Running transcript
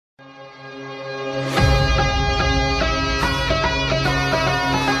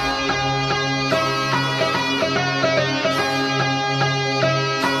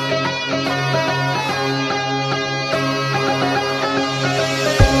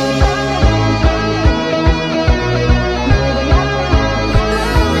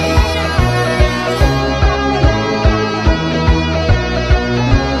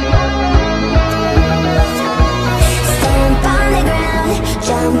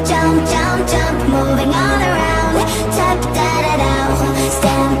jump, jump, jump, moving all around. Tap, da, da, da,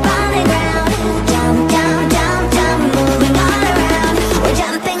 stamp on the ground. Jump, jump, jump, jump, moving all around. We're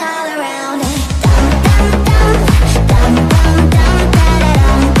jumping all around. Dum, dum, dum, dum, dum, dum, da, da,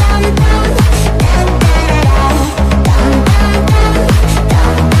 dum, dum, dum, da, da, da, da. Dum, dum, dum,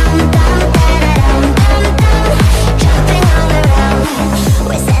 dum, dum, dum, da, da, dum, dum, dum. Jumping all around.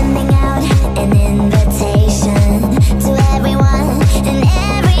 We're sending out an invitation to everyone in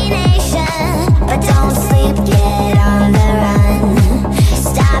every nation. But don't sleep, get on the run.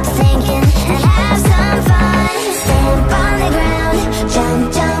 Stop thinking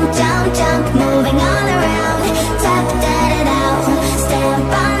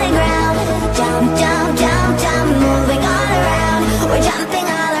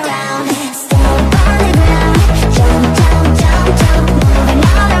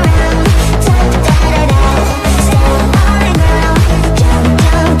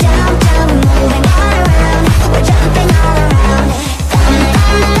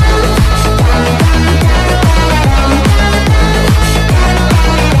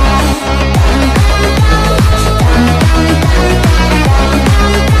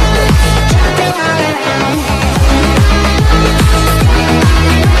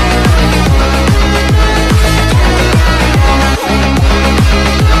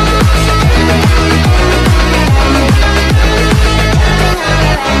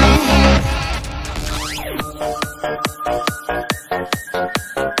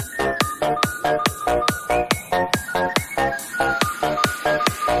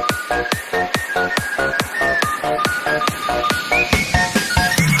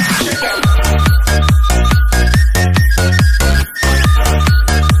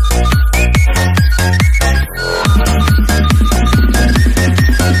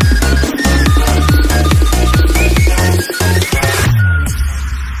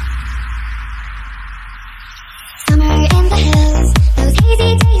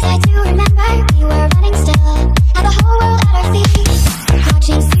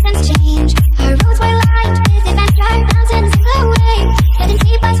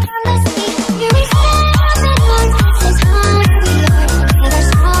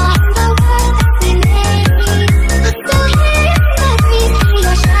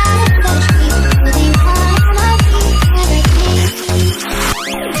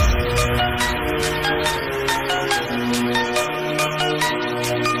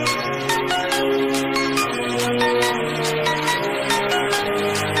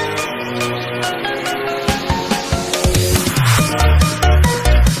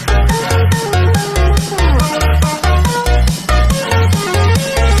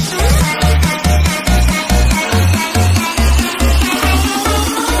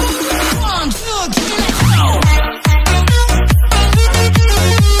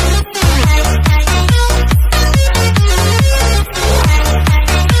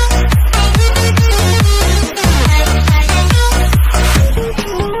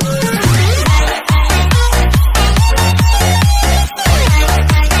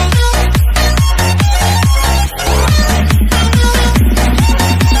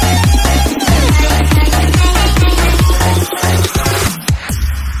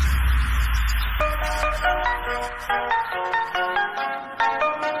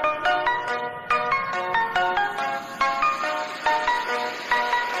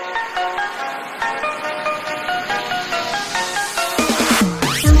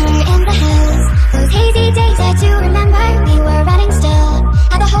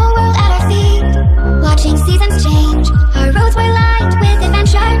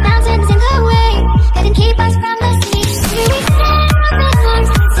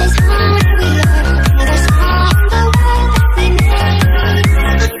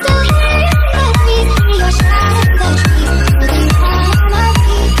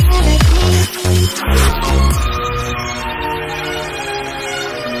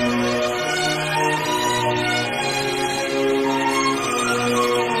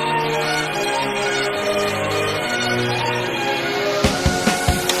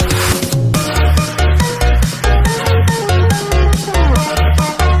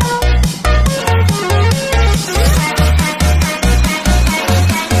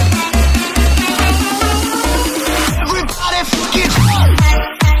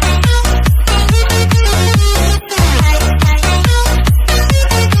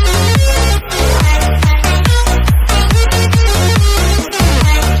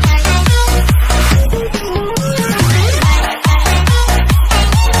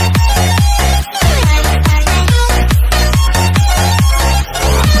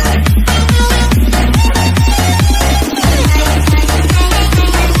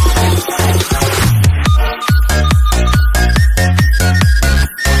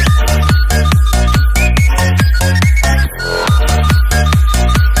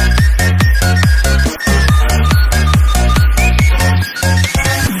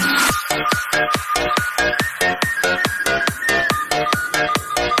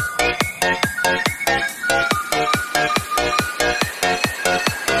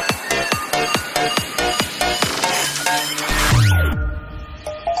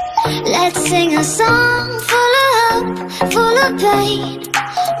Let's sing a song full of hope, full of pain.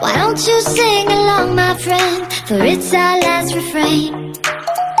 Why don't you sing along, my friend, for it's our last refrain.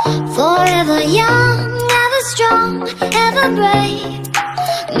 Forever young, ever strong, ever brave.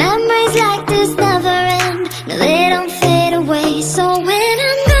 Memories like this never end, no they don't fade away. So when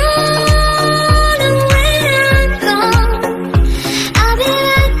I'm gone, and when I'm gone, I'll be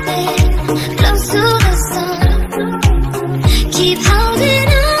right there, close to the sun. Keep holding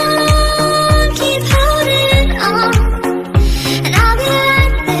on, keep holding on, and I'll be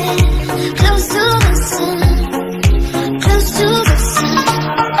right there, close to the sun, close to the sun.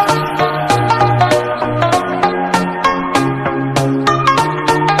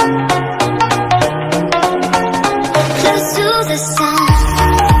 Close to the sun.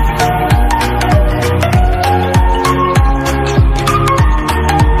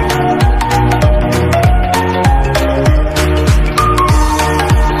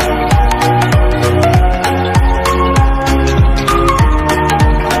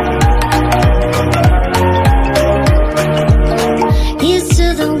 Here's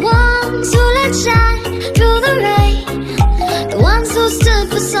to the ones who let shine through the rain, the ones who stood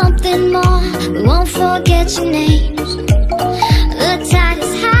for something more. We won't forget your names. The tide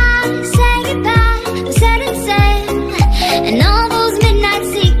is high, say goodbye, the setting sail, and all those midnight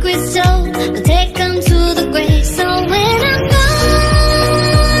secrets told, we'll take them to the grave. So when I'm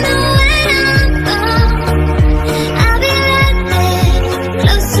gone, oh when I'm gone, I'll be right there,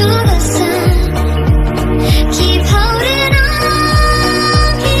 close to the sun. Keep holding on,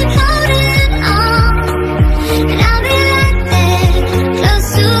 and I'll be right there, close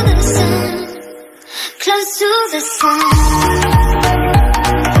to the sun, close to the sun.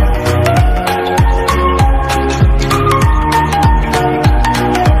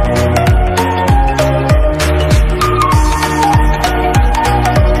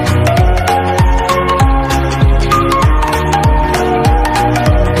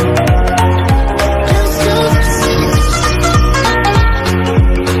 Close to the sun.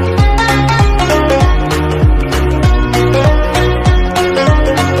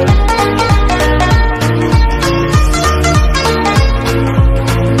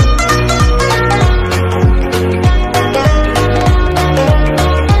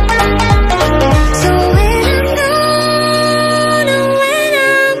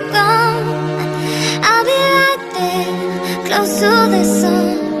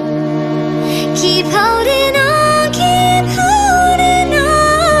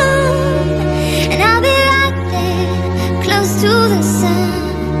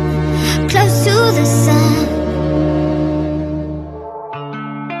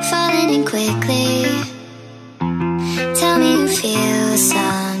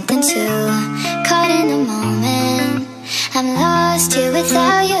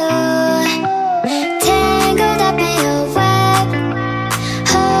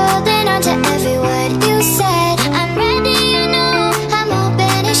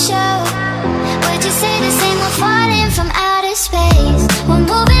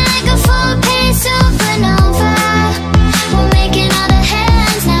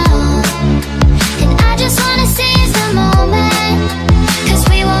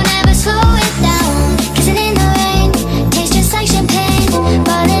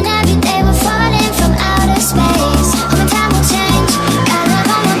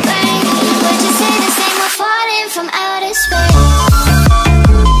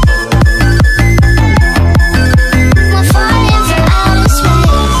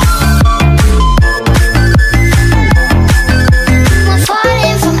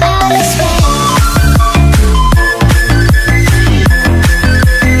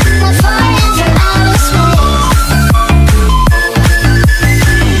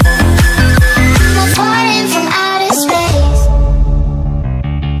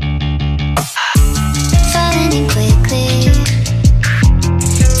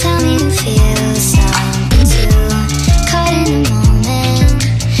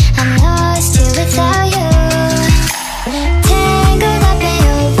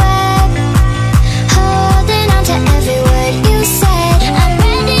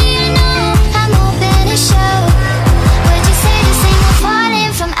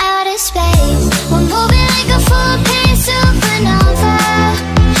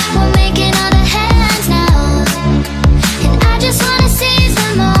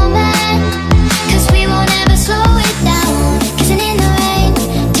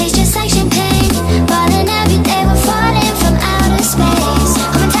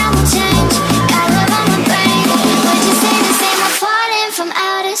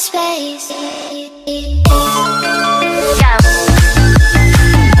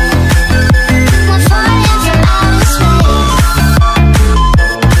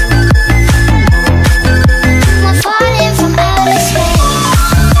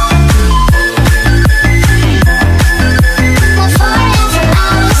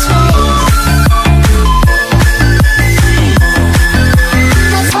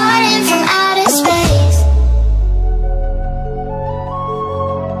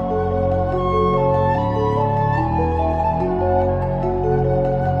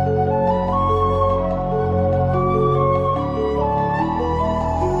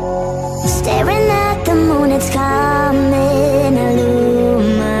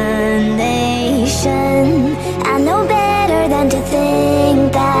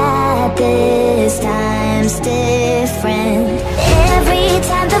 time's different. Every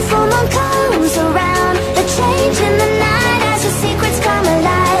time the full moon comes around, the change in the night as your secrets come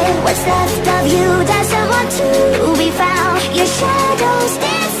alive. What's left of you doesn't want to be found. Your shadows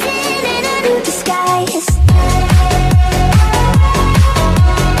dancing in a new disguise.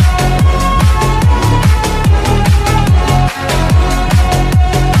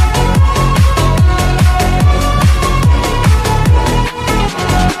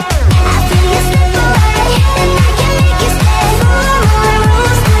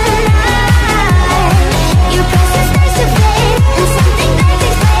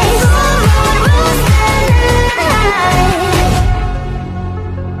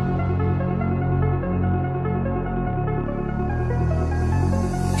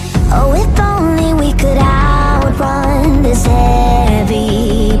 Oh, if only we could outrun this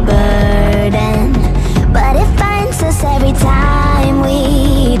heavy burden, but it finds us every time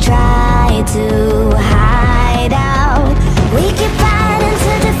we try to hide out. We keep fighting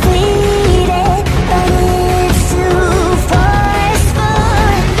to defeat it, but it's too forceful.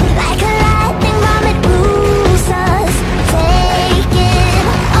 Like a lightning bomb, it moves us, taking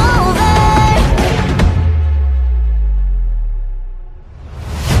over.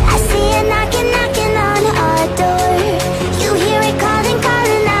 I see it knocking, knocking on our door. You hear it calling,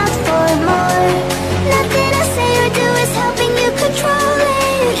 calling out for more. Nothing I say or do is helping you control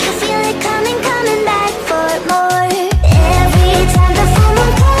it. You feel it coming, coming back for more. Every time the full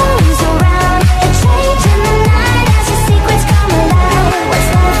moon comes around, the change in the night as your secrets come alive. What's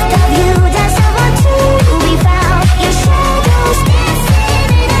left of you doesn't want to be found. Your shadows dancing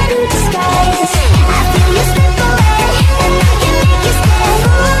in a new disguise. I feel you slip away, and I can make you stay.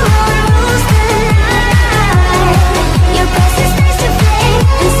 Full moon rules the night. Your presence starts to flame,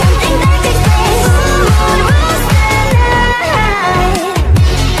 and something that takes place. Full moon rules the night.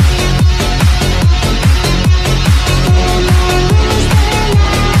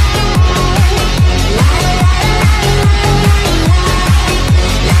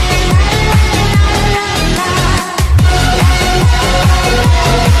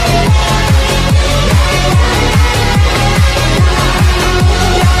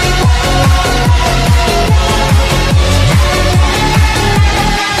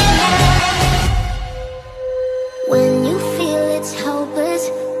 When you feel it's hopeless,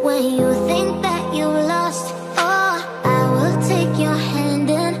 when you think that you lost, oh, I will take your hand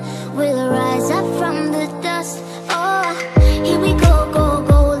and we'll rise up from the dust. Oh, here we go, go,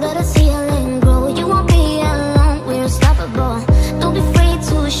 go, let us heal and grow. You won't be alone, we're unstoppable. Don't be afraid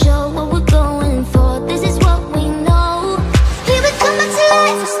to show what we're going for. This is what we know. Here we come back to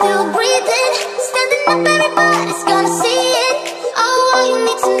life, we're still breathing. Standing up, everybody's gonna see it. Oh, all you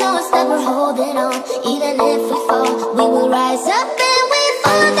need to know is that we're holding on. Even if we fall, we will rise up and we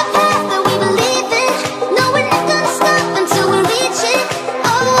follow the path that we believe in. No, we're not gonna stop until we reach it.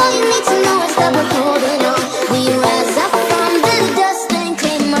 Oh, all you need to know is that we're holding on. We rise up from the dust and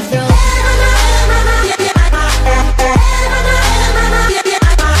claim our throne.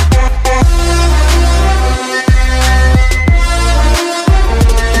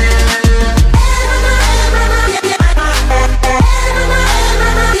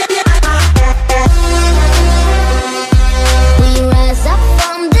 We rise up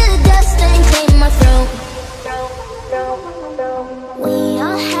from the dust and claim our throne. We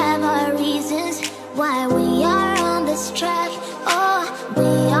all have our reasons why we are on this track. Oh, we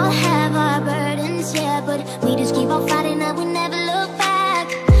all have our burdens, yeah, but we just keep on fighting and we never look back.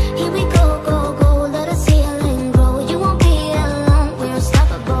 Here we go, go, go, let us heal and grow. You won't be alone, we're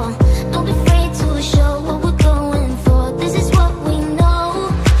unstoppable. Don't be afraid to show what we're going for. This is what we know.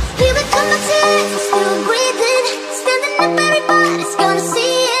 Here we come back to life, we're still breathing. Standing up, everybody's gonna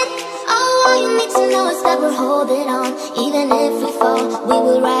see it. Oh, all you need to know is that we're holding on. Even if we fall, we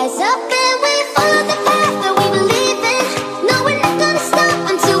will rise up and we follow the path that we believe in. No, we're not gonna stop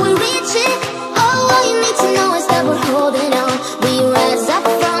until we reach it. Oh, all you need to know is that we're holding on. We rise up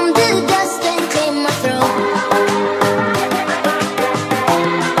from the dust and claim our throne.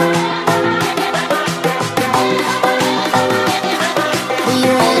 We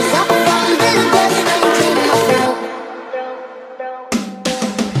rise up from the dust and claim our throne.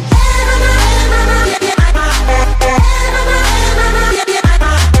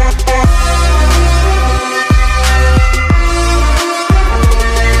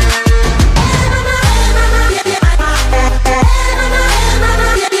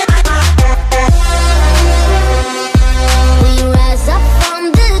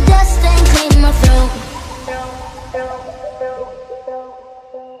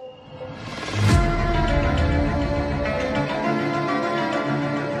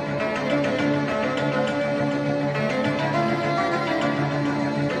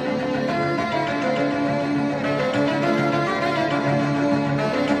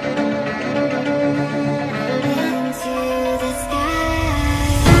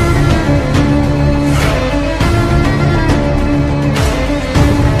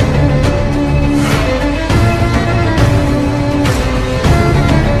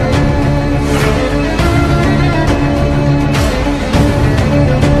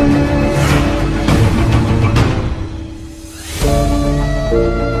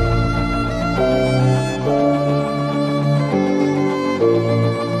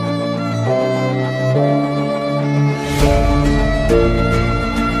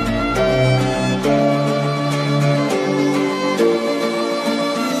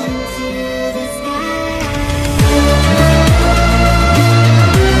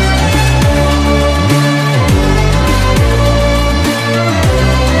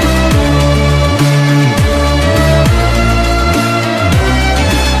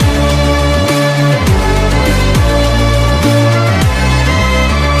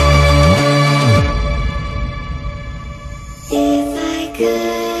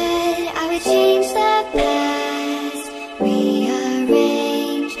 change the past,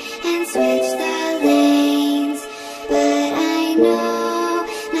 rearrange and switch the lanes, but I know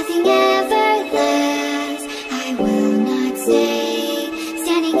nothing ever lasts. I will not stay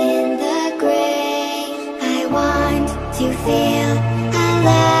standing in the gray. I want to feel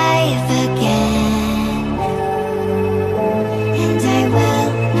alive again, and I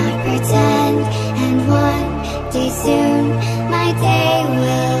will not pretend. And one day soon my day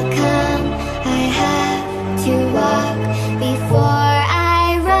will come. I have to walk before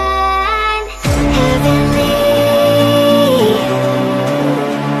I run. Heavenly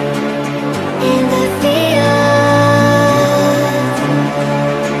in the field,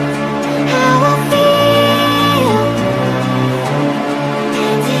 how I feel,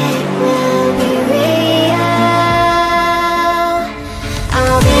 and it will be real.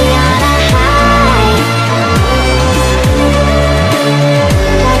 I'll be on a high,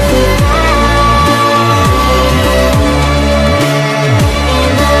 like we fly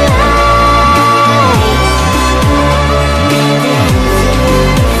in the light and into the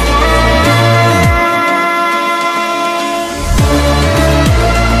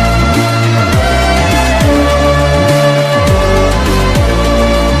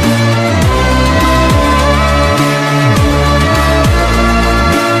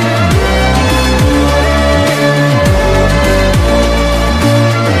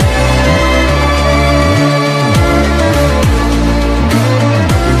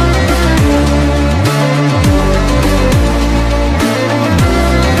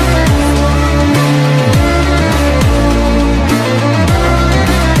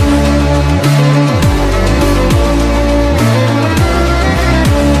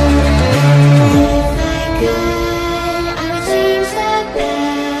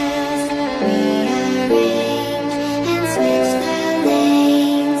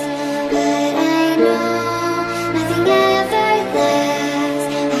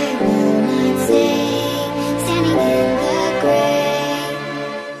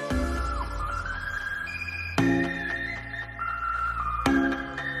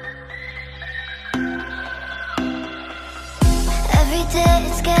every day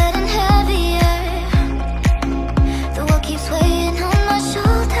it's getting heavier. The world keeps weighing on my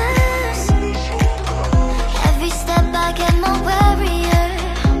shoulders. Every step I get more warier,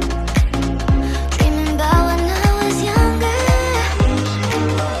 dreaming about when I was younger.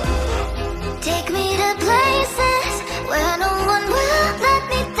 Take me to places where no one will let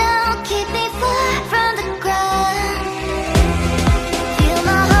me down. Keep me far from the ground. Feel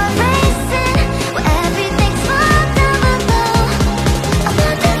my heart racing where everything's far down below. I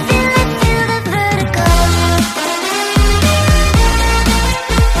want to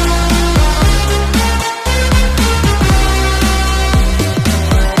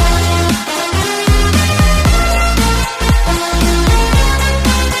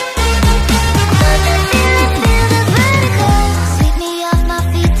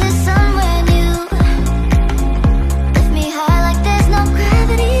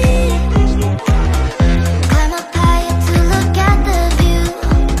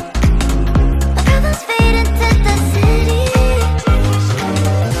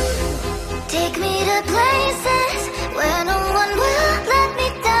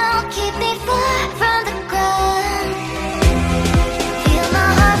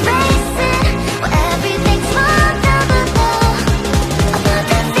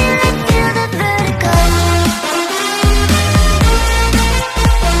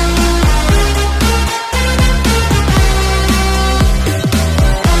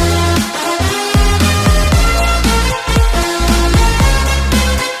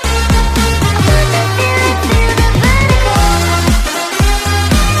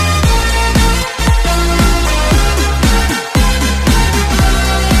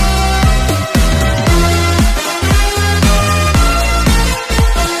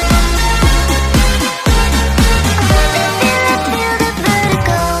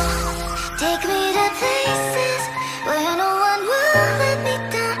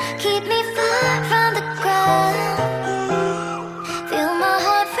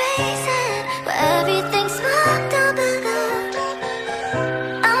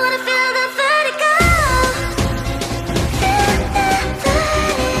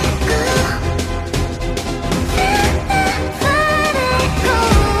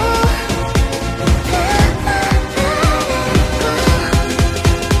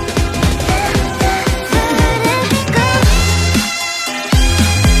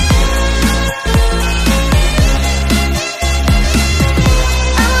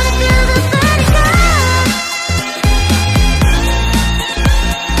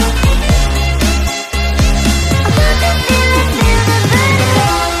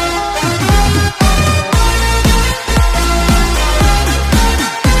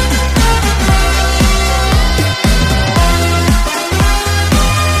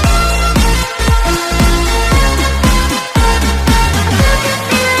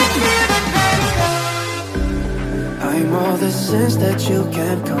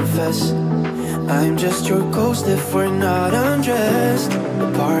can't confess. I'm just your ghost if we're not undressed.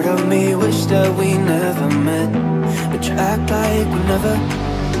 A part of me wish that we never met, but you act like we never.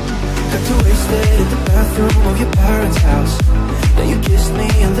 Got too wasted in the bathroom of your parents' house. Then you kissed me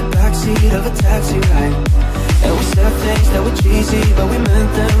in the backseat of a taxi ride. And we said things that were cheesy, but we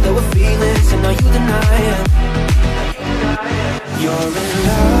meant them, there were feelings, and now you deny it. You're in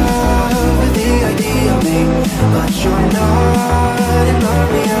love with the idea of me, but you're not in my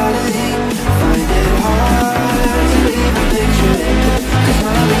reality. Find it hard to even picture it, 'cause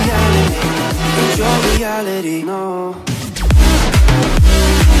my reality ain't your reality, no.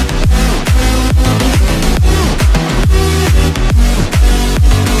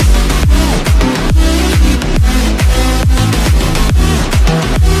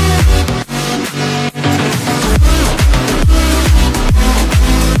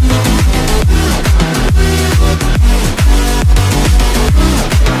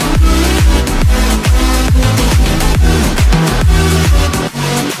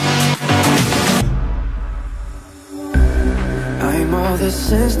 The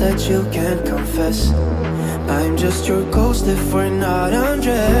sins that you can't confess. I'm just your ghost if we're not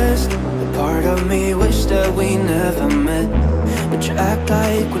undressed. A part of me wish that we never met, but you act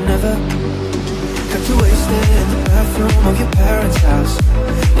like we never. Got too wasted in the bathroom of your parents' house.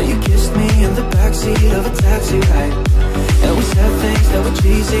 Then you kissed me in the backseat of a taxi ride. And we said things that were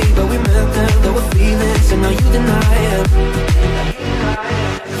cheesy, but we meant them, there were feelings, and now you deny it.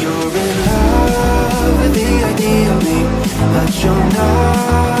 You're in love with the idea of me, but you're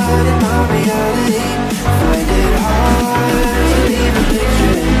not in my reality. Find it hard to even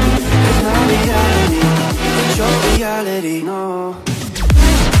picture it, 'cause my reality ain't your reality, no.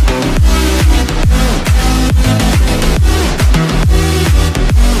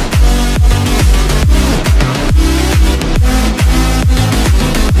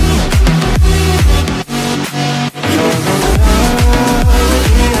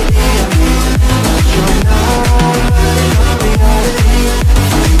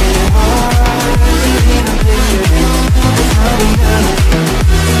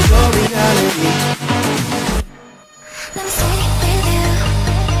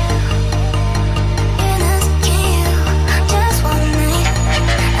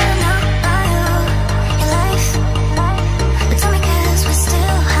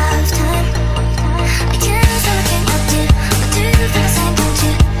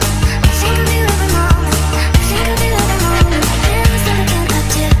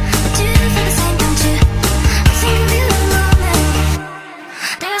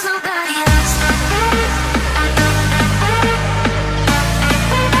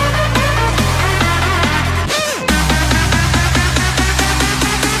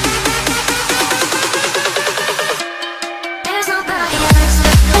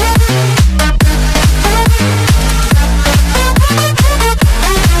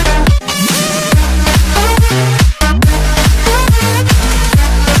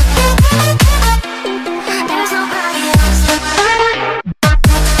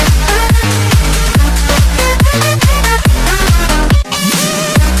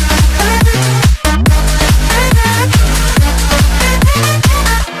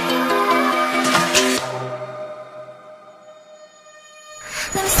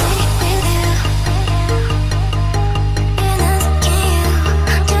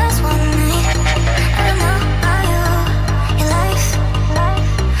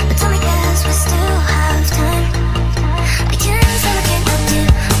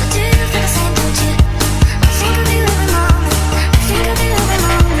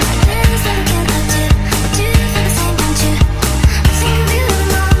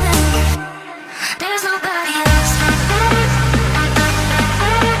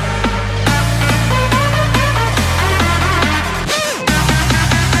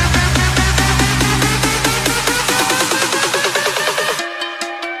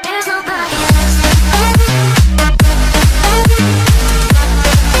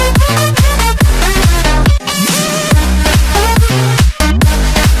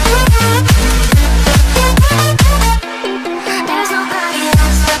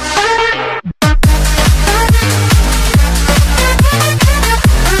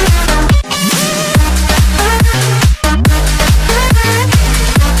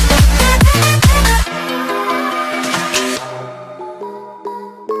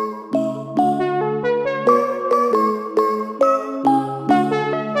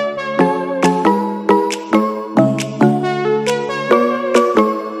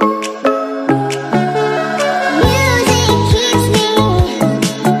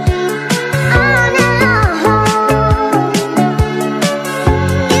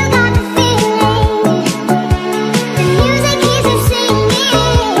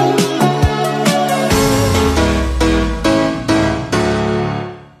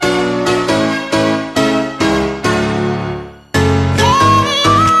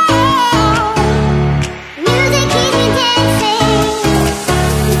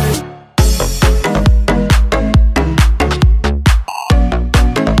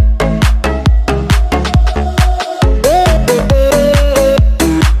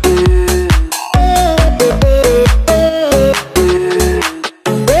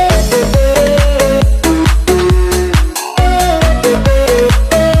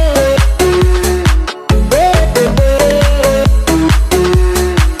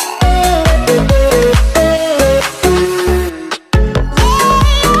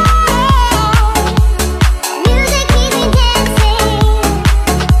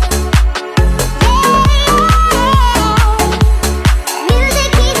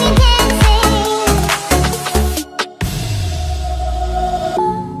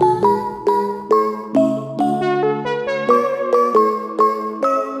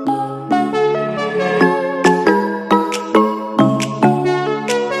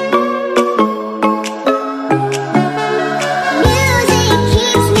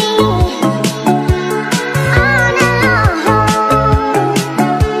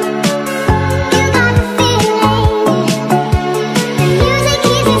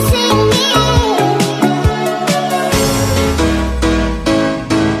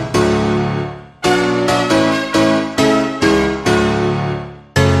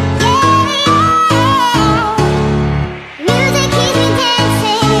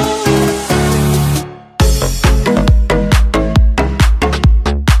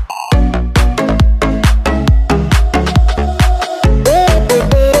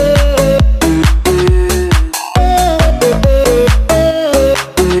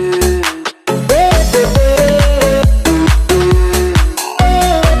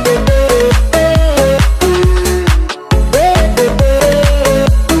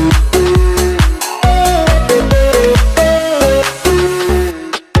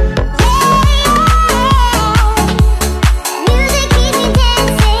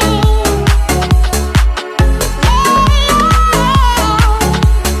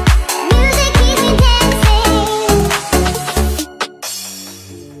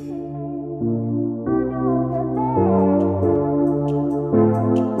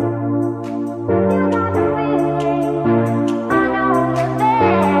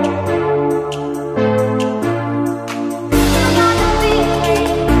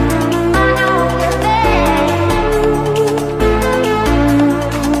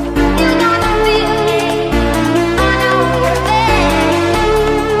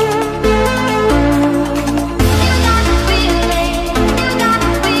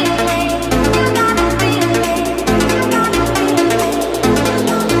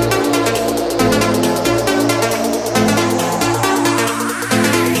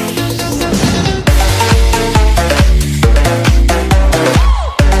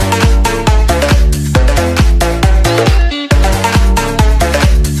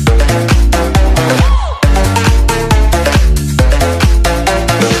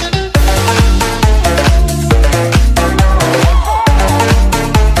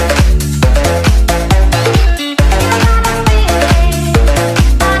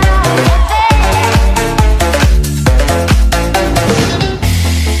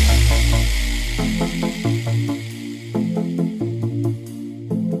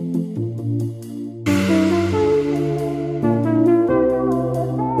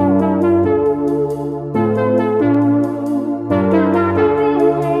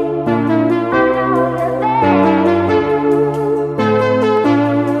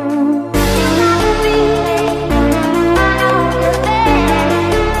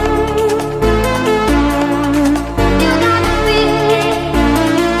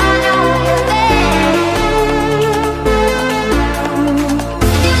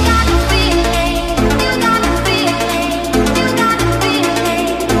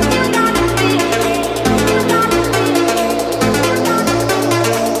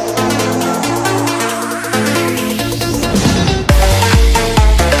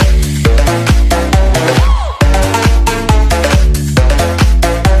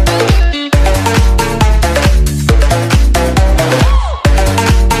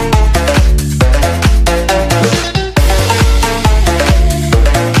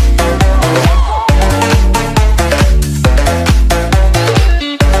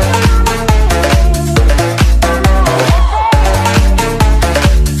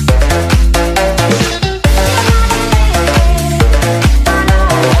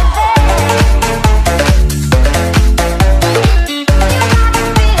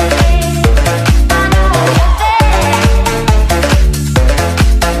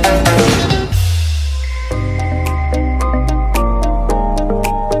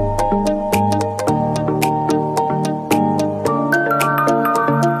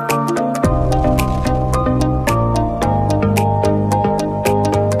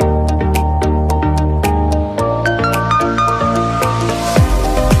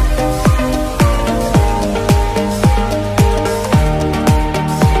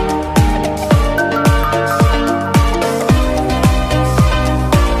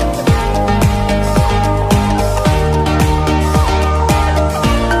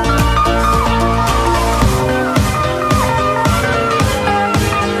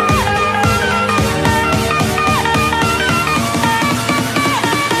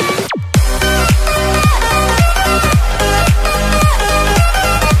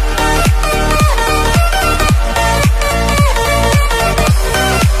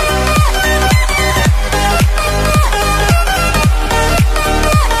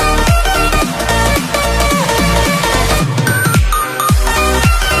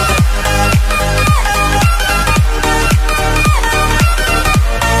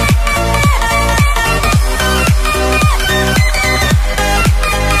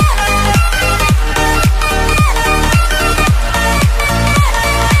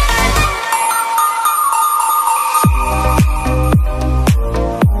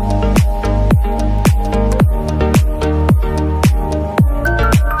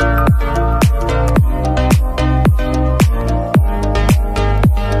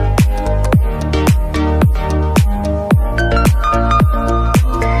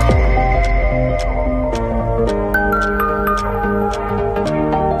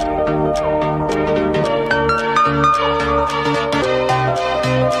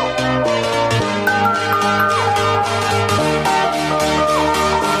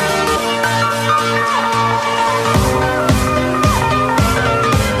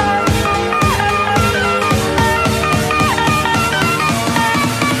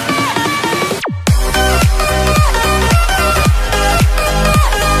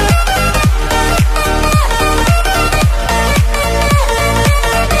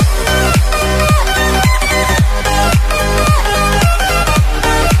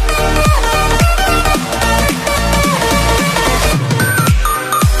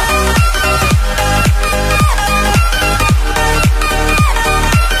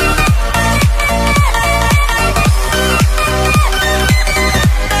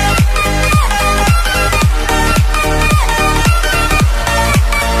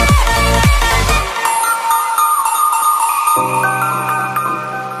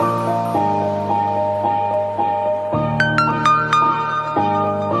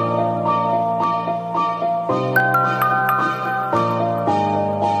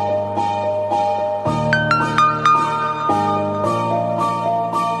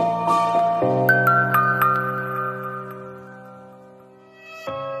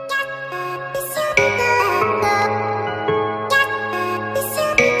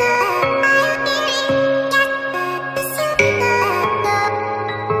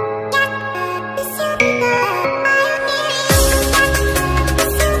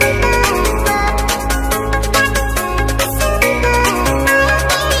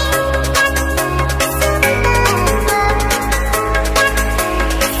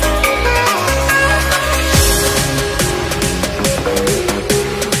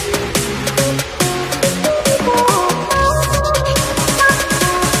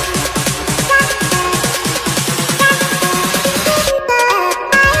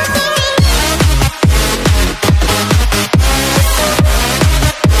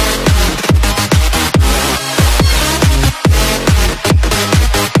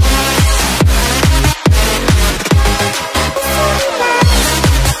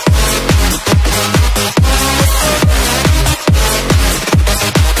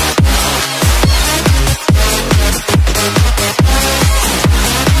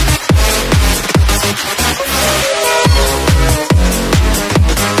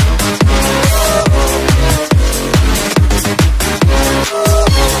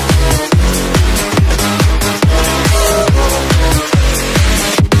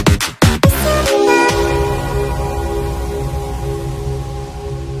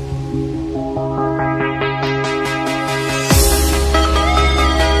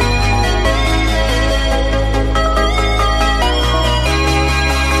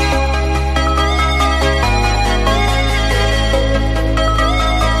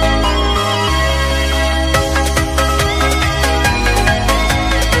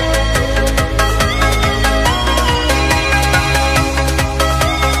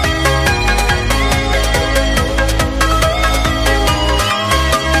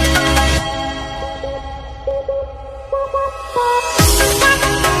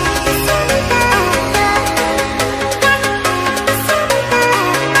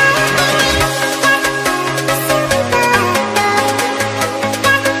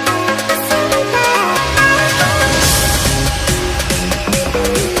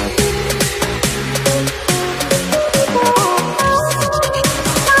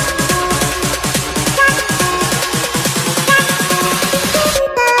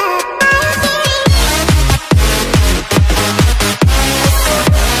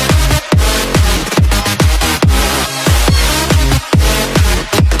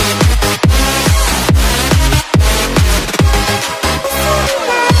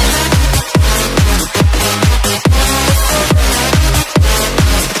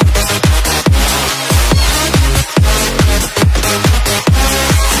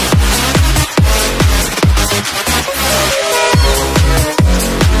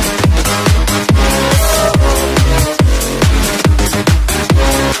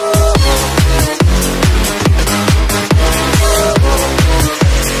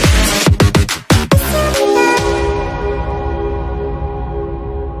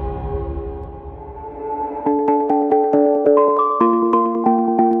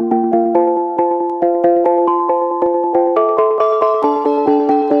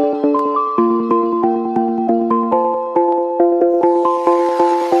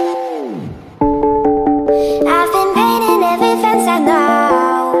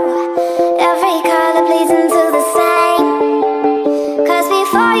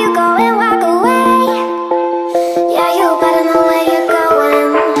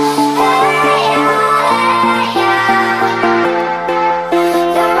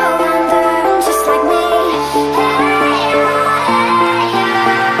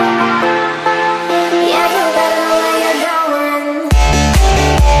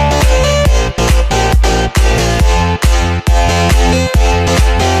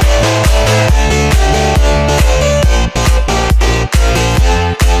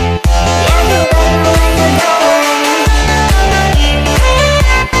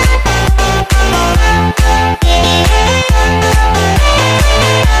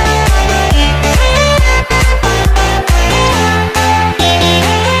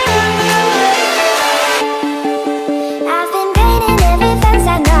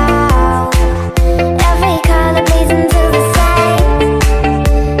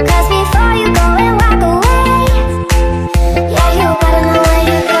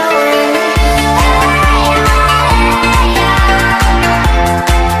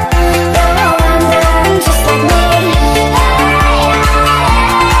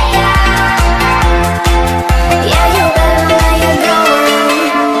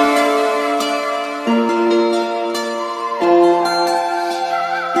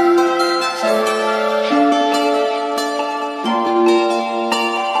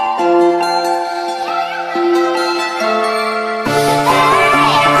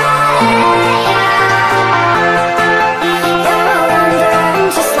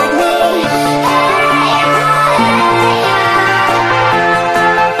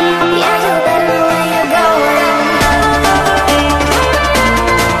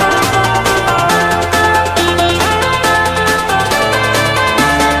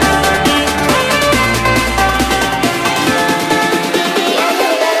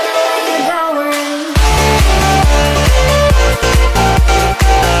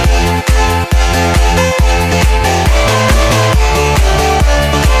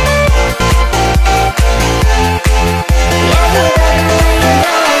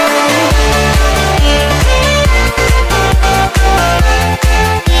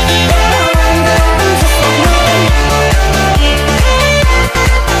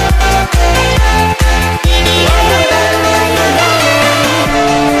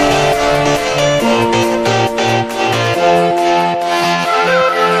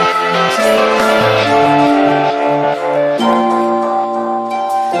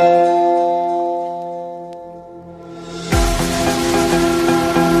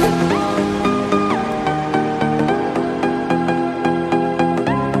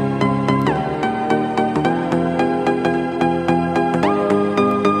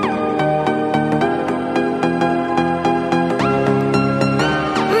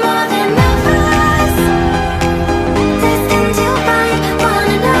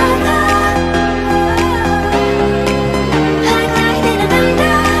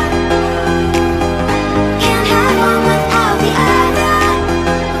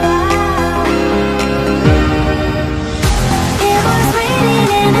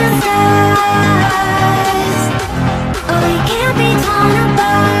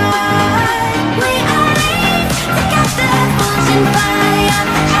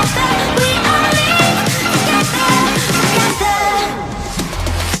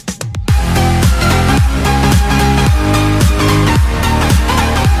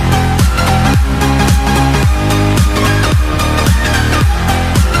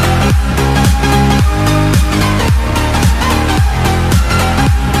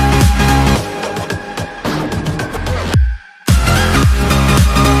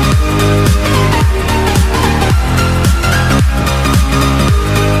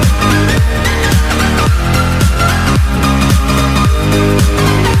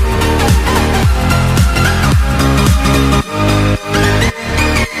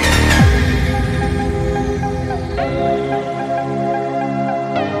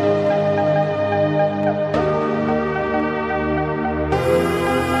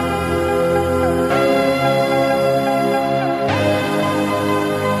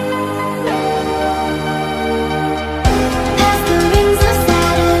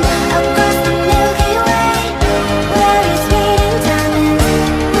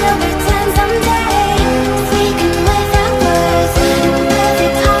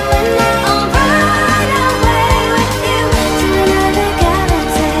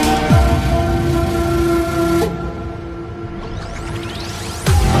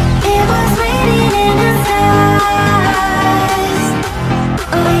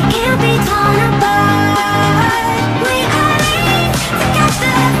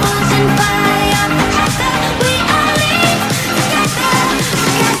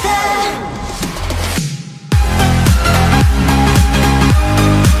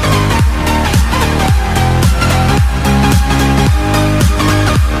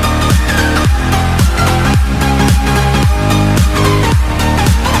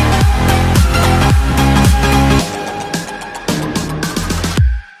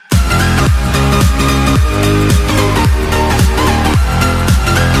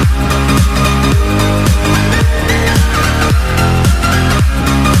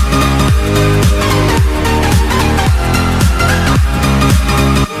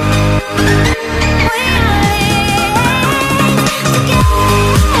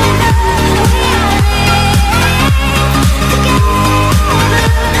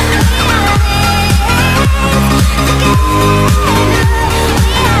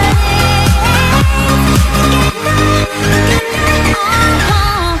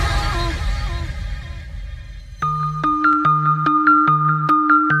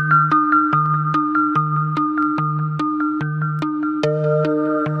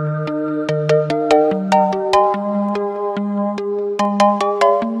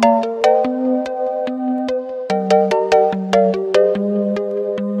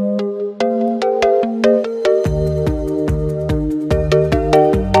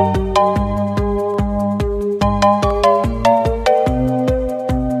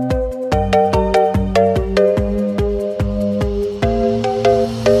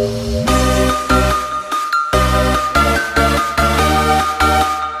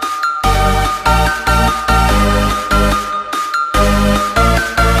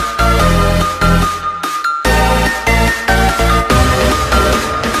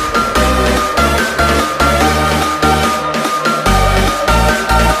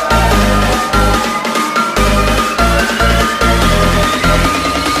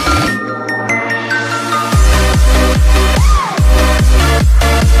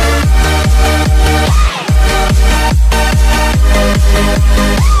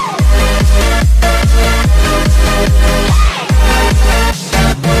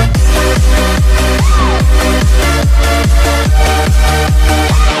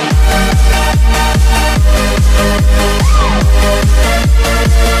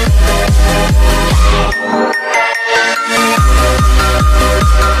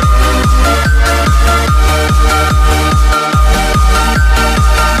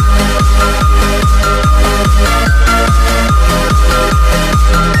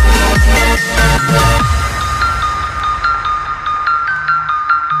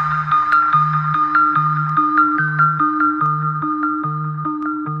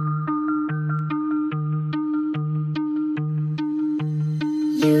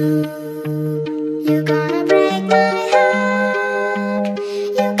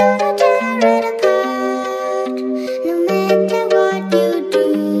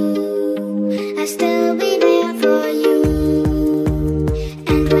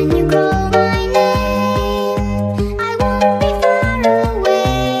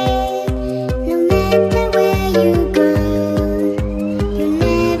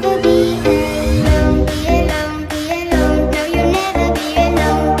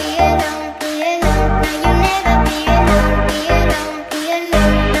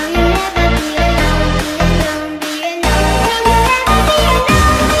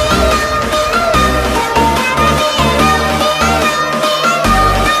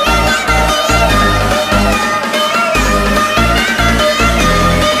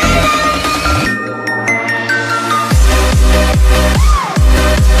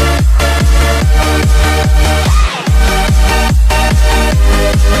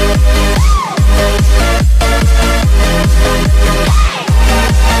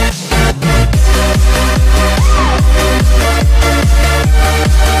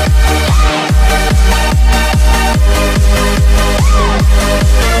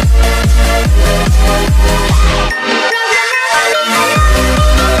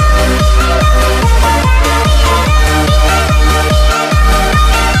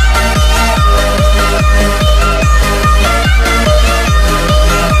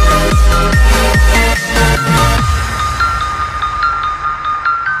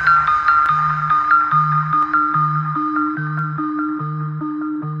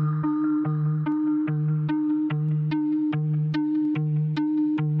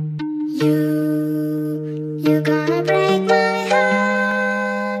 You're gonna break my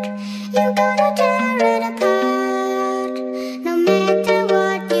heart. You're gonna tear it apart. No matter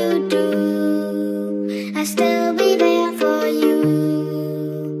what you do, I'll still be there for you.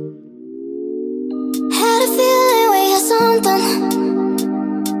 Had a feeling we had something.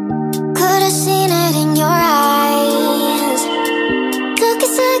 Could've seen it in your eyes. Took a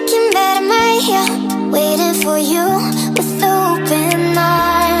second, but I'm right here, waiting for you with open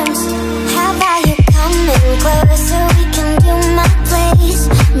arms. How about you coming closer? We can do my place.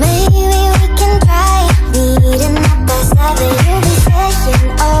 Maybe we can try meeting up at 7. You'll be saying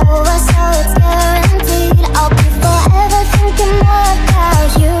over, so it's guaranteed. I'll be forever thinking more about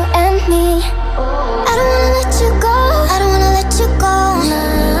you and me. I don't wanna let you go. I don't wanna let you go.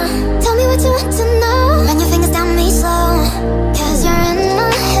 Tell me what you want to know. Run your fingers down me slow. Cause you're in my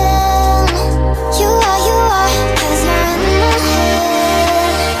head. You are, cause you're in my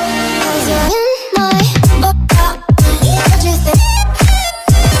head. Cause you're in my what you think?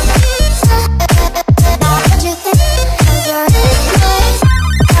 What you think? Cause you're in my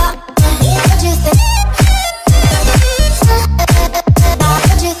what you think?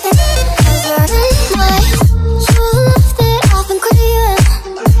 What you think? Cause you're in my. You left it off and clean.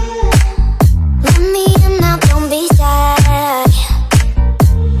 Let me in now, don't be shy.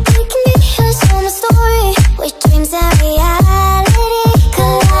 We can be here, so my story, where dreams and reality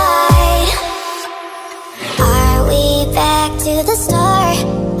collide. Are we back to the start?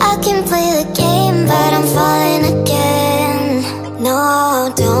 I can play the game, but I'm falling again. No,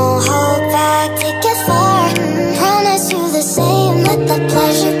 don't hold back, take it far. Promise you the same, let the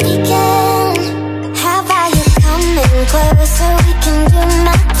pleasure begin. How about you coming closer? We can do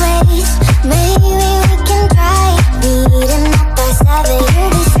my place. Maybe we can try meeting up by 7. You'll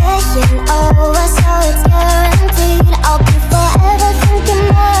be saying over, so it's guaranteed. I'll be forever thinking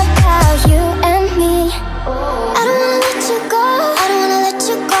more about you and me. I don't wanna let you go. I don't wanna let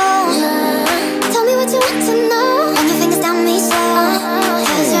you go. Tell me what you want to know. Run your fingers down me slow.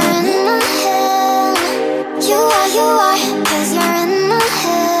 Cause you're in my head.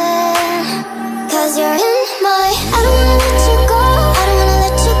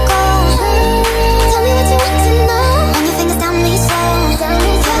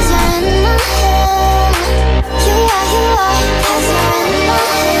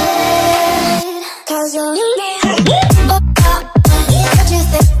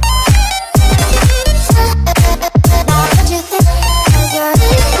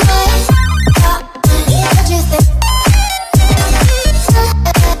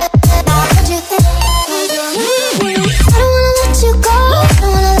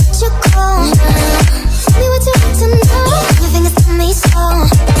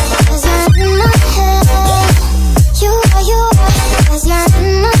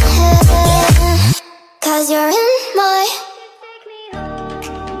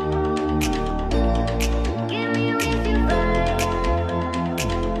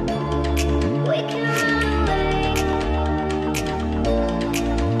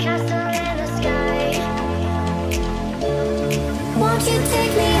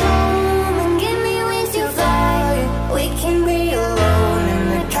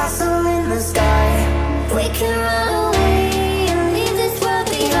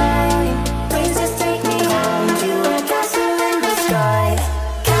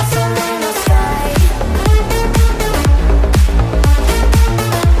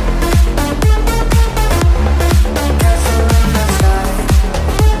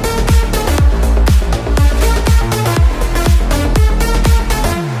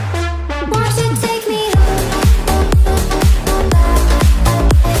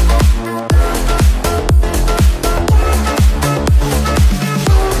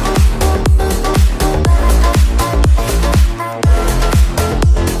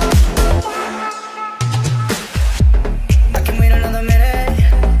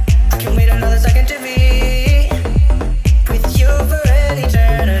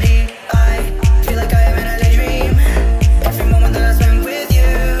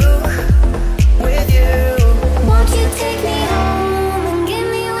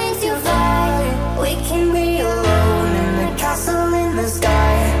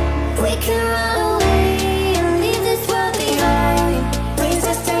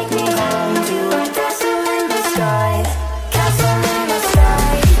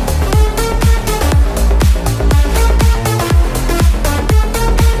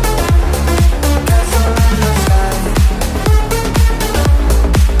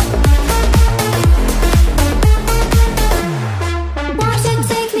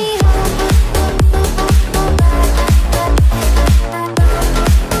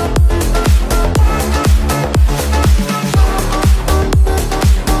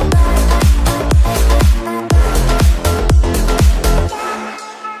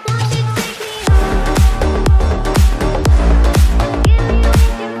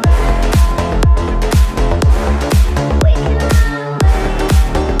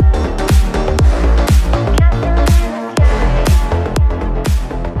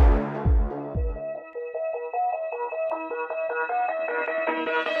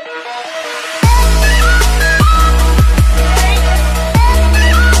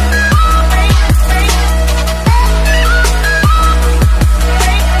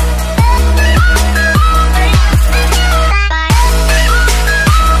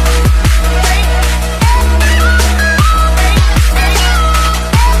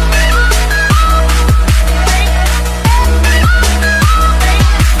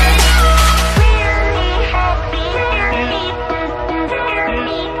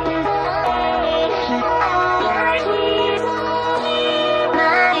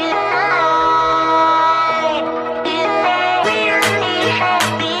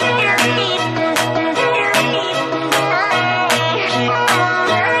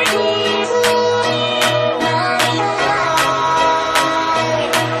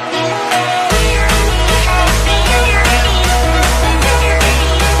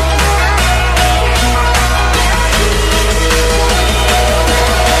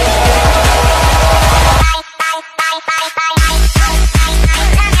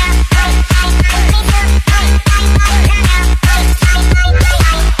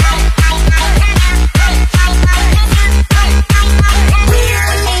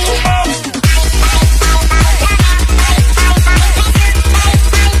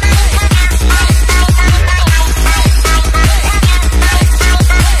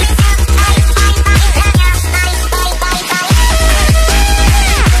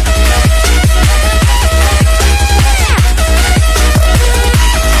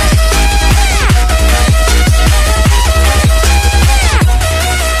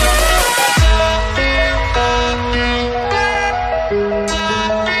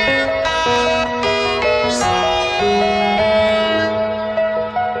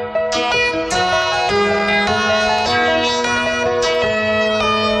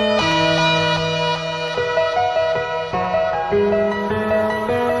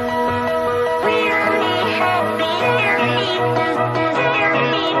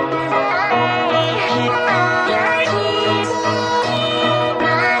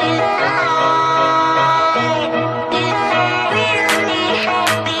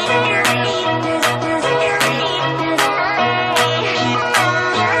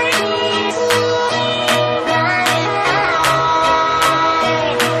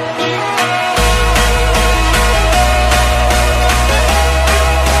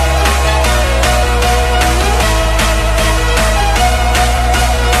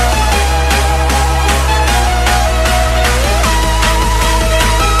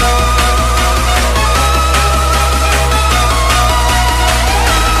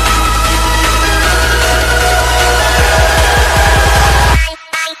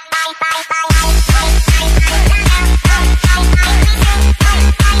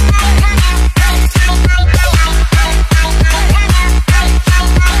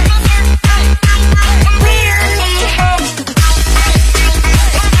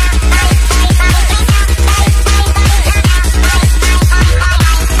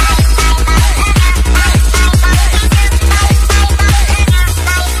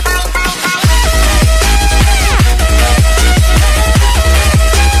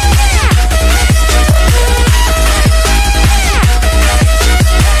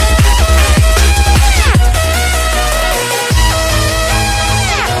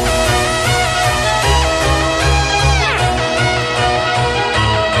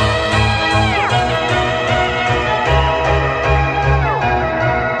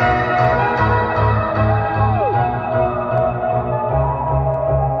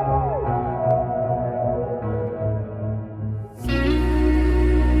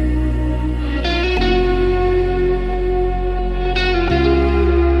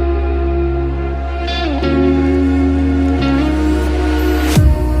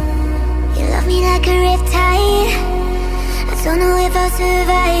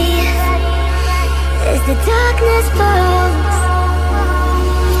 as the darkness falls.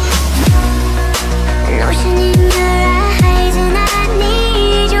 An ocean in your eyes, and I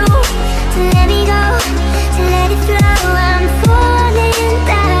need you to let me go, to let it flow. I'm falling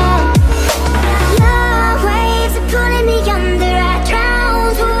down. Your waves are pulling me under. I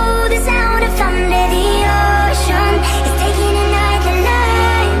drown to the sound of thunder. The ocean is taking another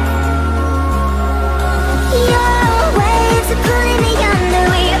life. Your waves are pulling me under.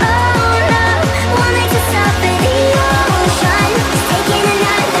 We all know what makes us suffer. The ocean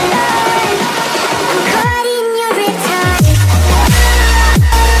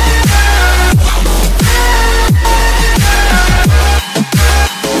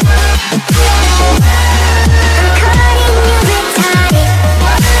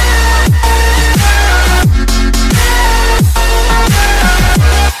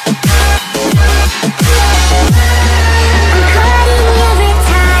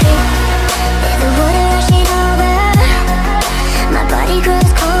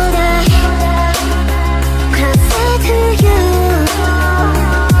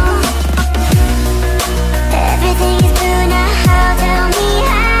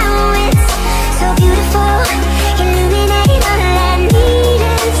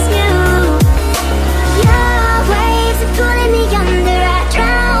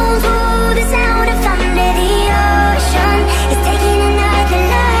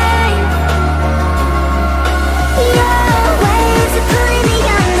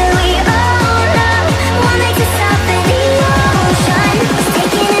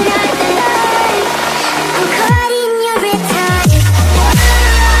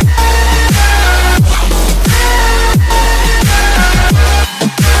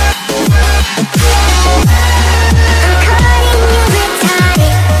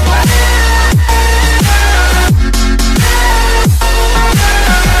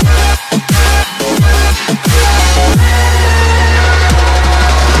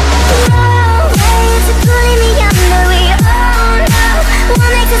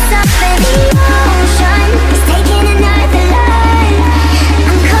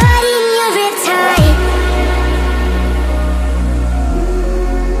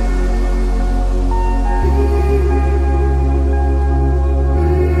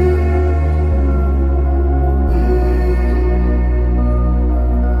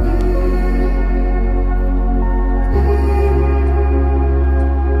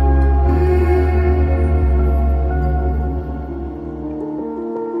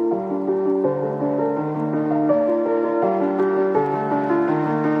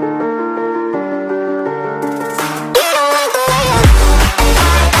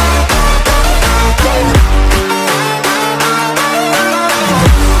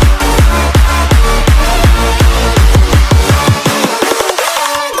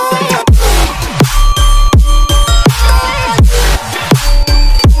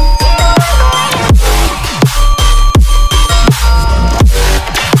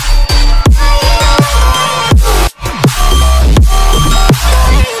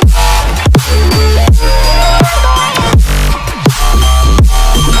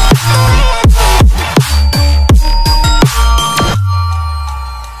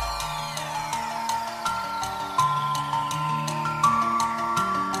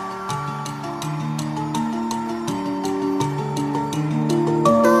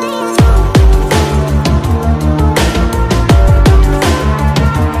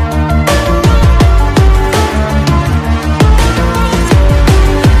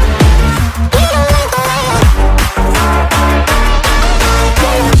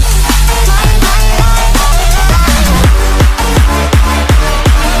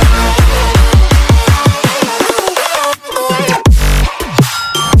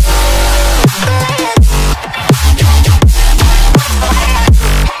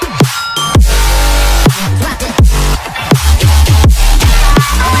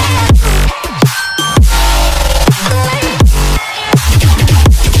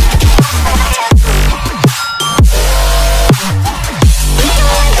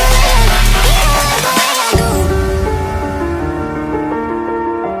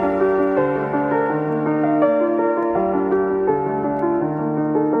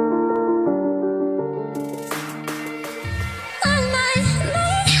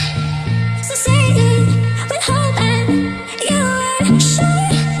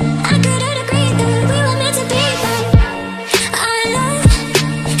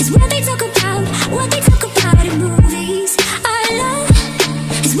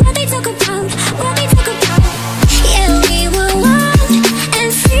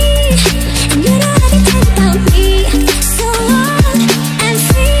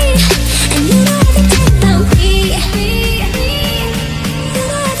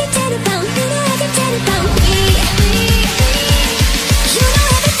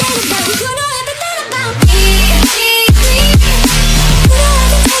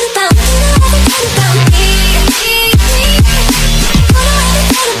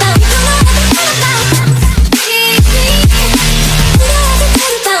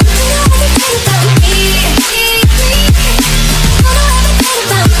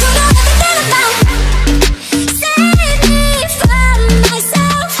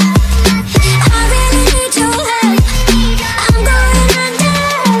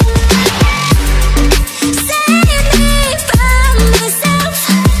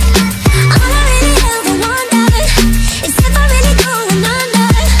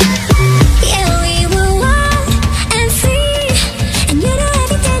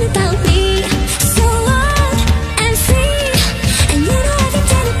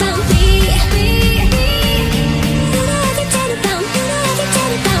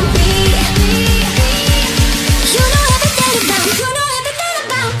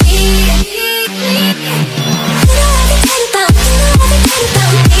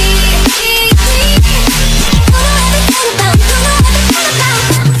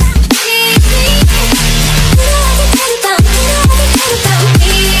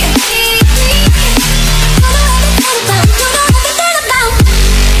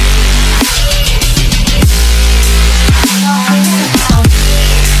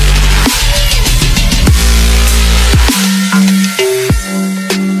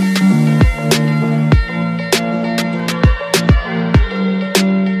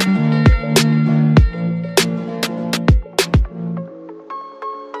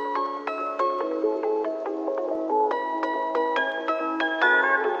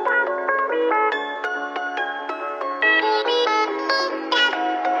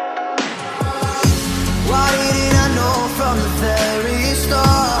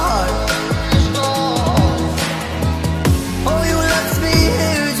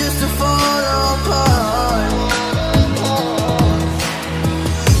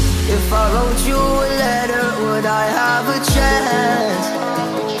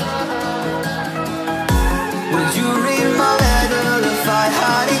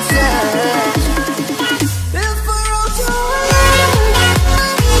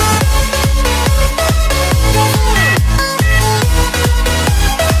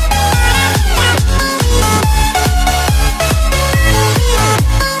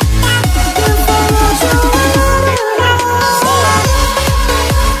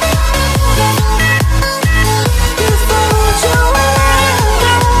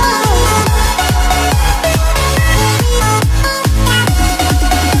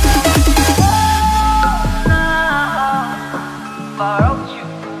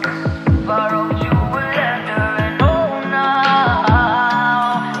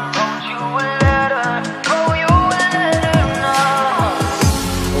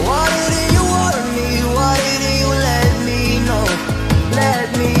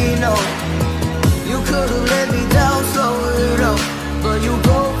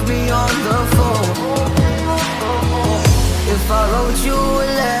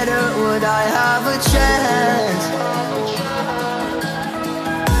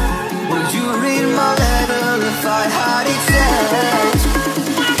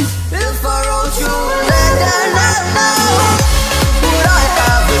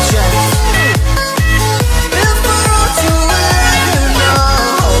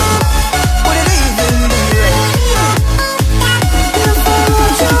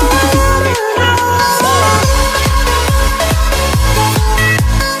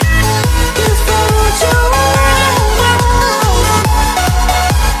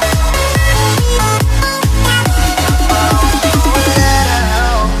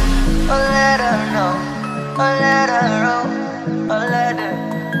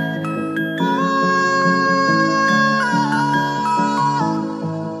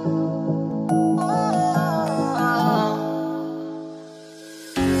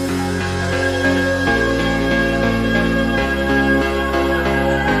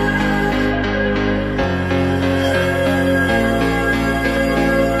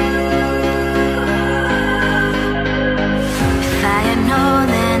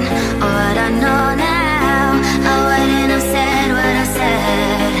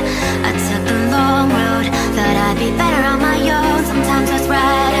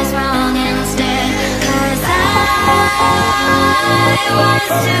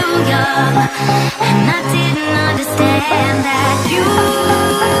young, and I didn't understand that you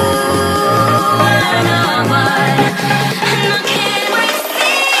were the one, and I can't wait to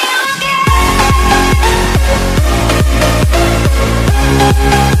see you again.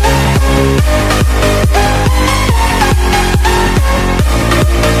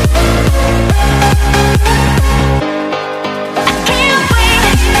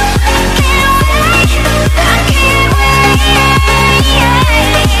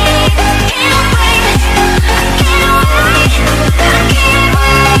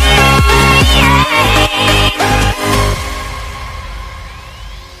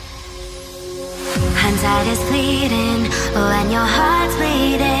 Hindsight is fleeting when your heart's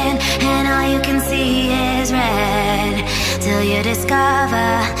bleeding and all you can see is red, till you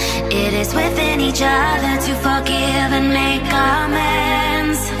discover it is within each other to forgive and make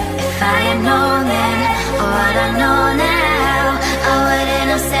amends. If I had known then what I know now, I wouldn't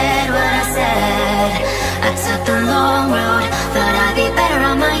have said what I said. I took the long road, thought I'd be better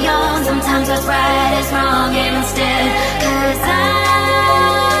on my own. Sometimes what's right is wrong instead, 'cause I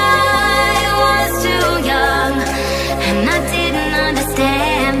was too young, and I didn't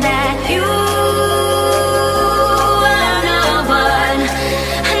understand that you were the one,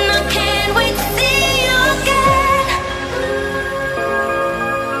 and I can't wait to see you again.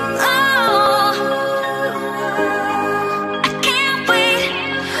 Oh, I can't wait,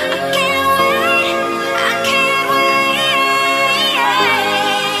 I can't wait, I can't wait,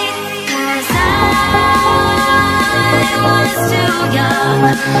 'cause I was too young,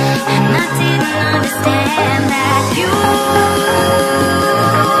 and I didn't understand that you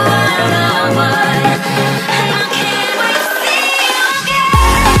were the one, and I can't wait to see you again.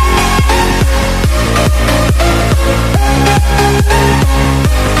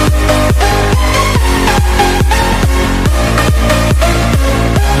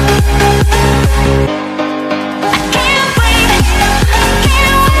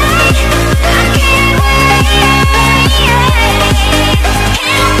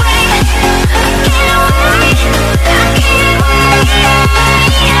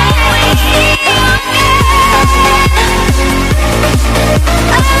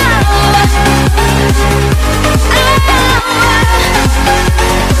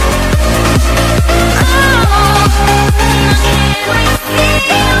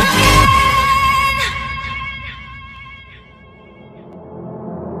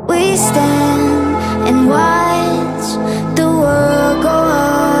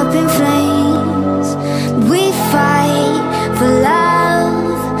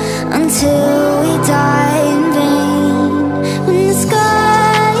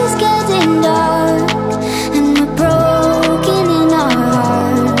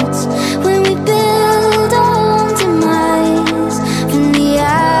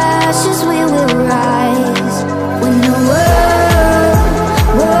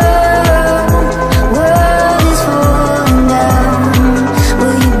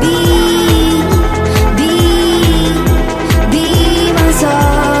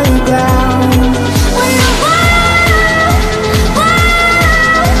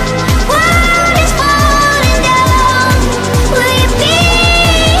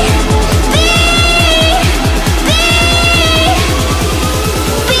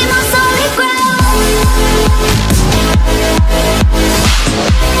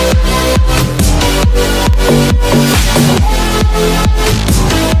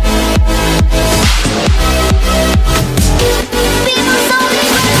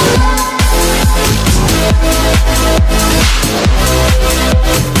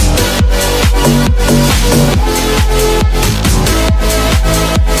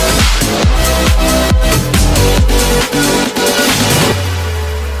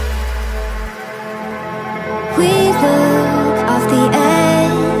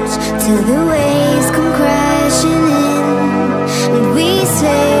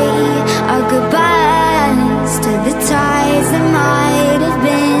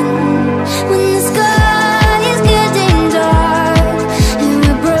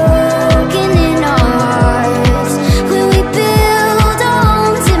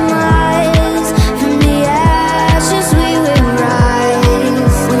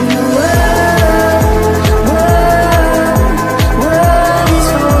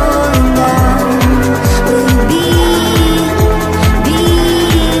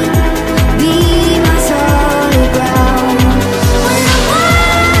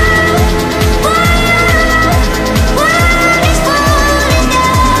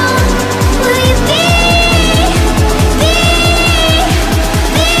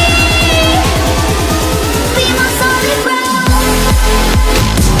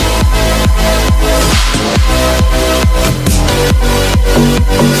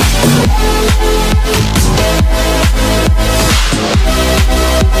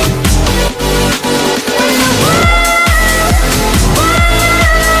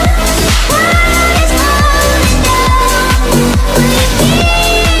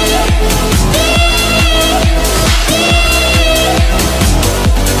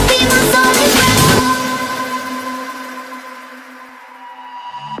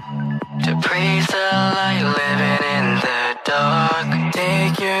 chase the light, living in the dark.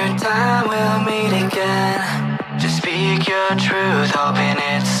 Take your time, we'll meet again. Just speak your truth, hoping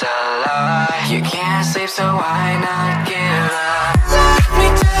it's a lie. You can't sleep, so why not give up? Let me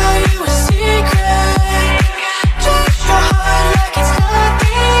tell you a secret. Touch your heart like it's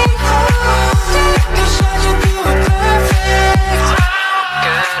nothing. Take a shot, you do it perfect.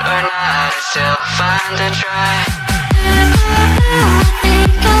 Good or not, it's still fun to try.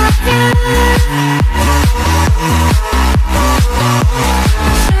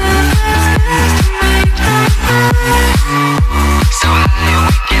 So high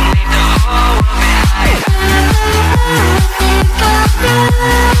we can leave the whole world behind.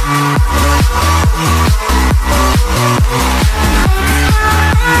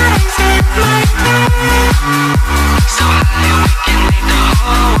 So high we can leave the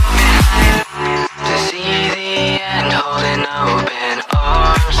whole world behind. To see the end, holding open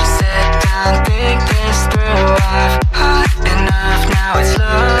arms. Sit down, think this through. I've had enough, now it's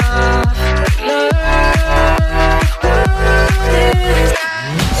love.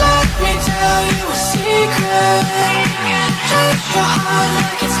 Let me tell you a secret. Touch your heart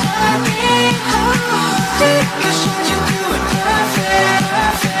like it's nothing. Take a shot, you do it perfect.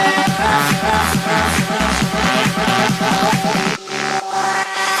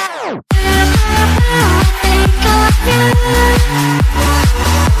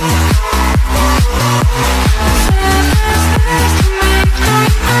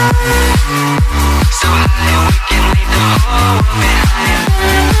 So high we can leave the whole world behind.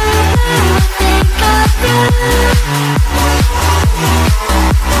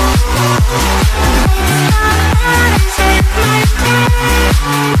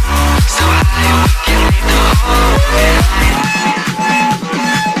 So high we can leave the whole world behind.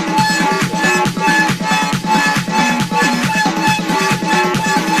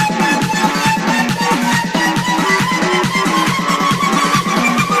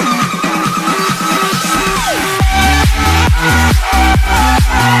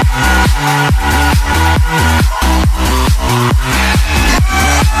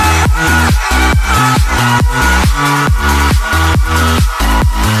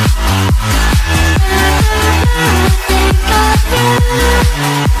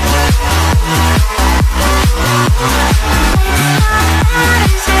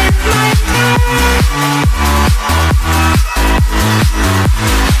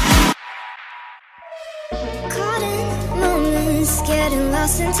 Caught in moments, getting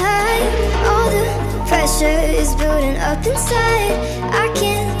lost in time. All the pressure is building up inside. I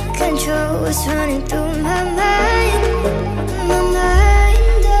can't control what's running through my mind. My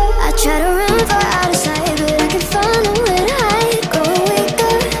mind, oh. I try to run for out of sight, but I can find nowhere to hide. Go wake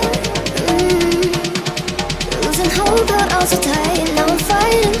up, losing hope, but also tight. Now I'm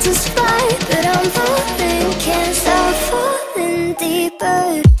fighting to survive, but I'm falling, can't stop falling deeper.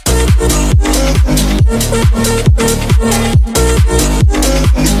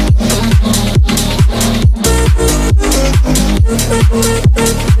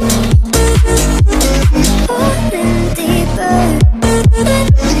 Falling deeper.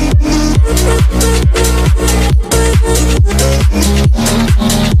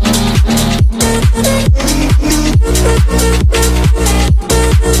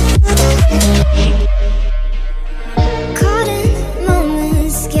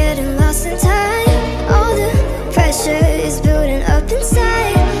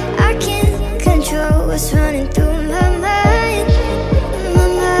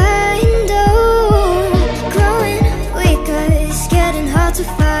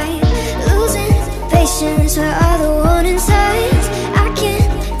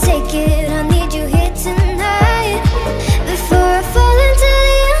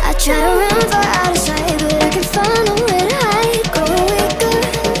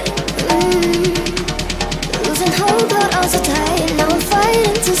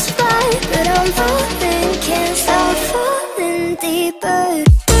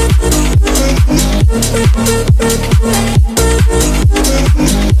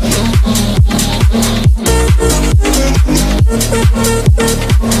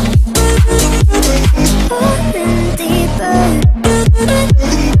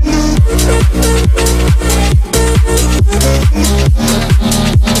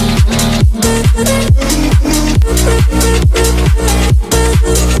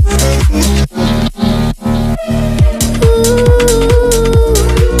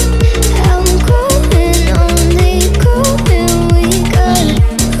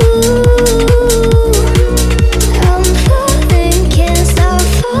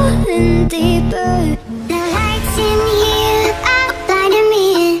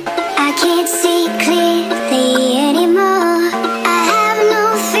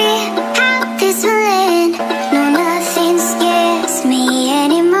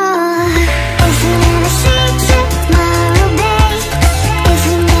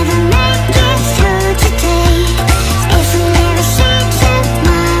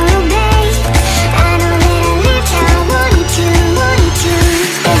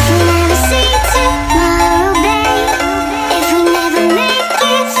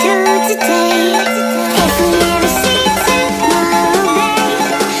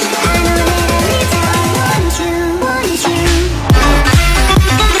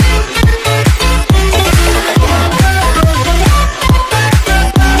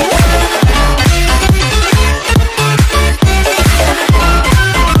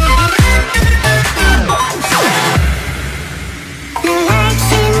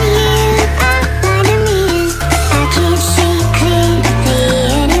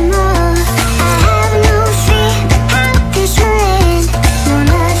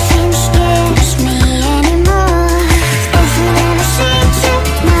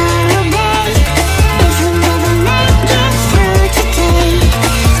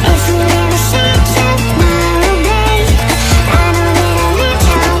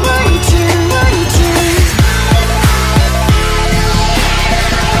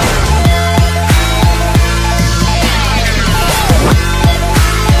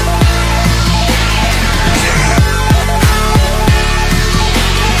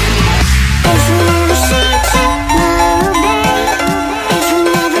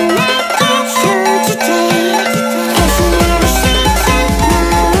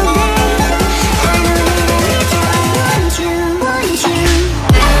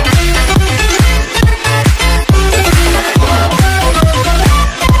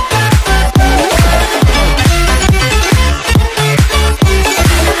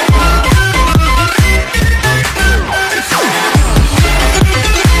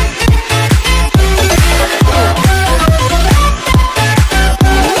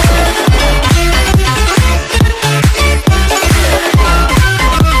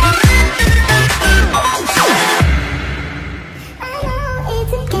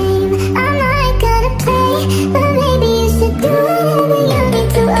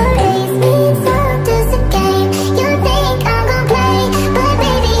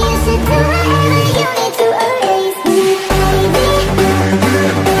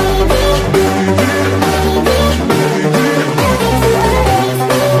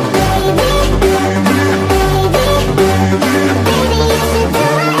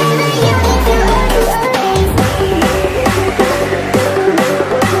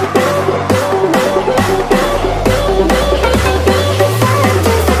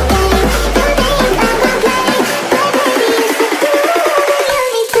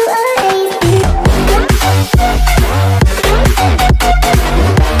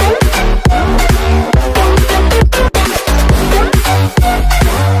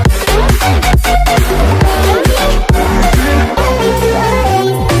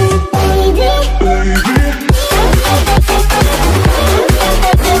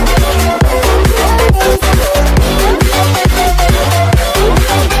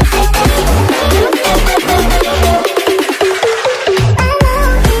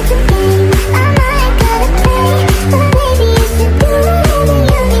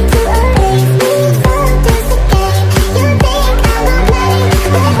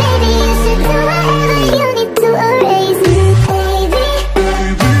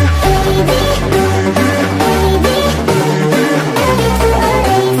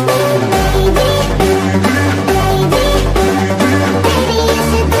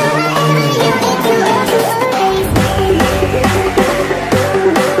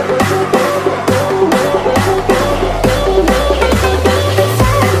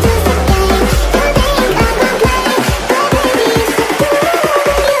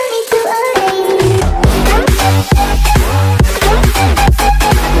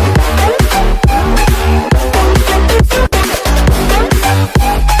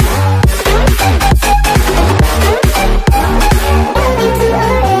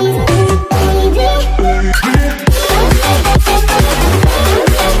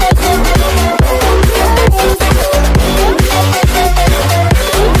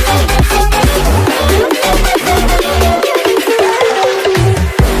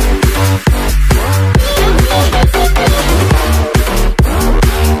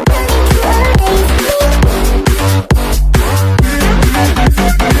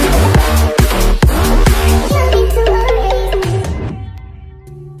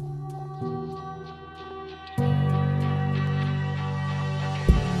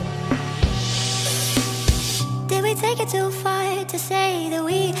 take it too far to say that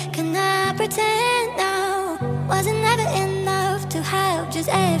we cannot pretend now. Wasn't never enough to have just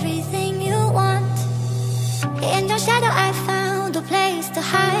everything you want. In your shadow I found a place to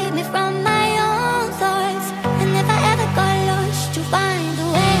hide me from my own thoughts. And if I ever got lost, you find a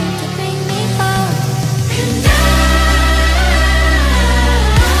way to bring me home. And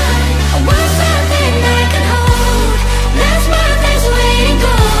I want something I can hold. That's what this waiting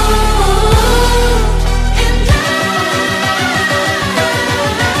gold. And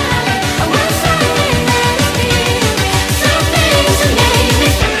I want something that is real, something to make me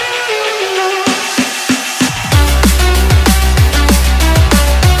feel.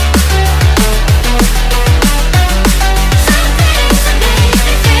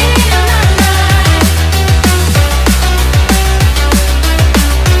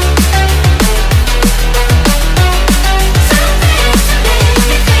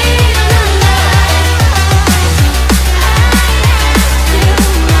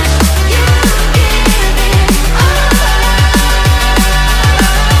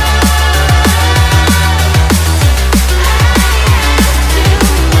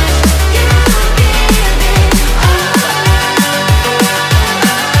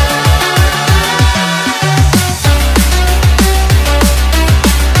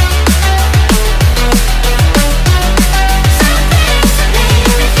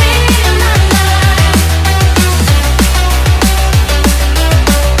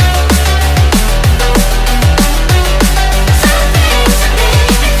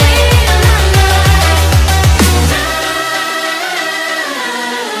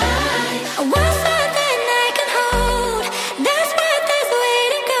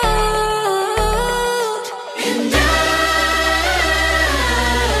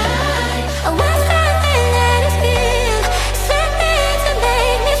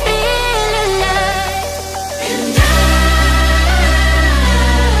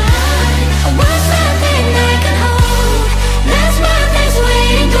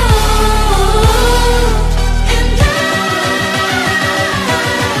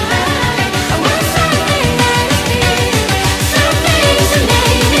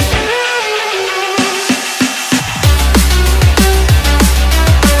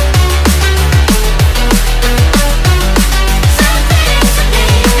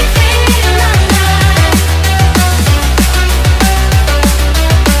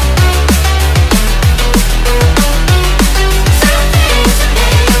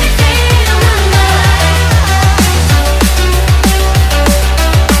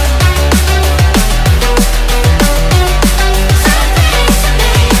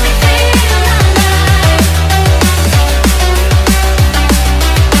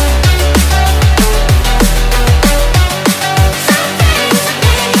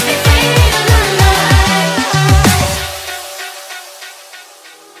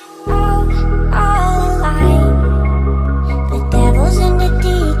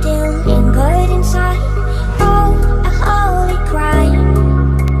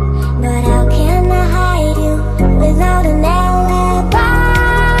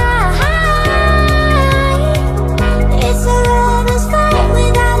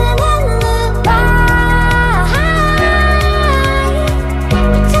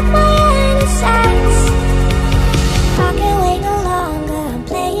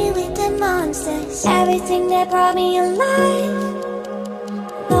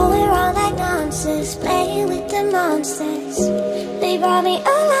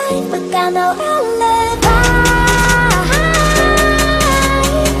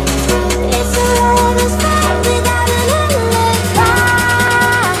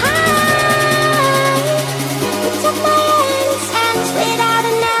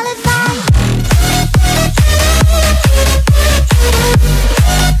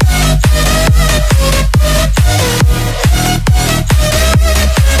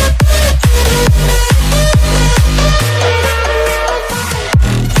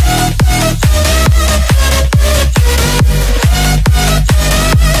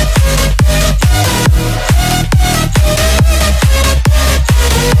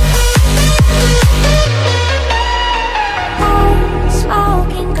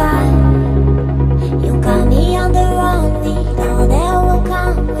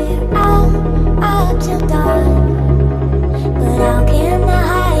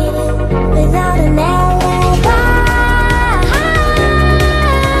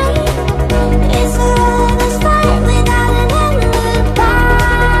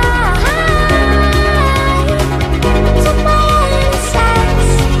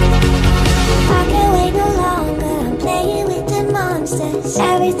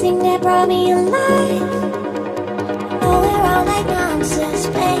 out like monsters,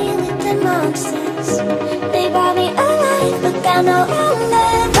 playing with the monsters. They brought me alive, but got no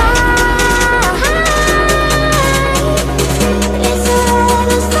outlet.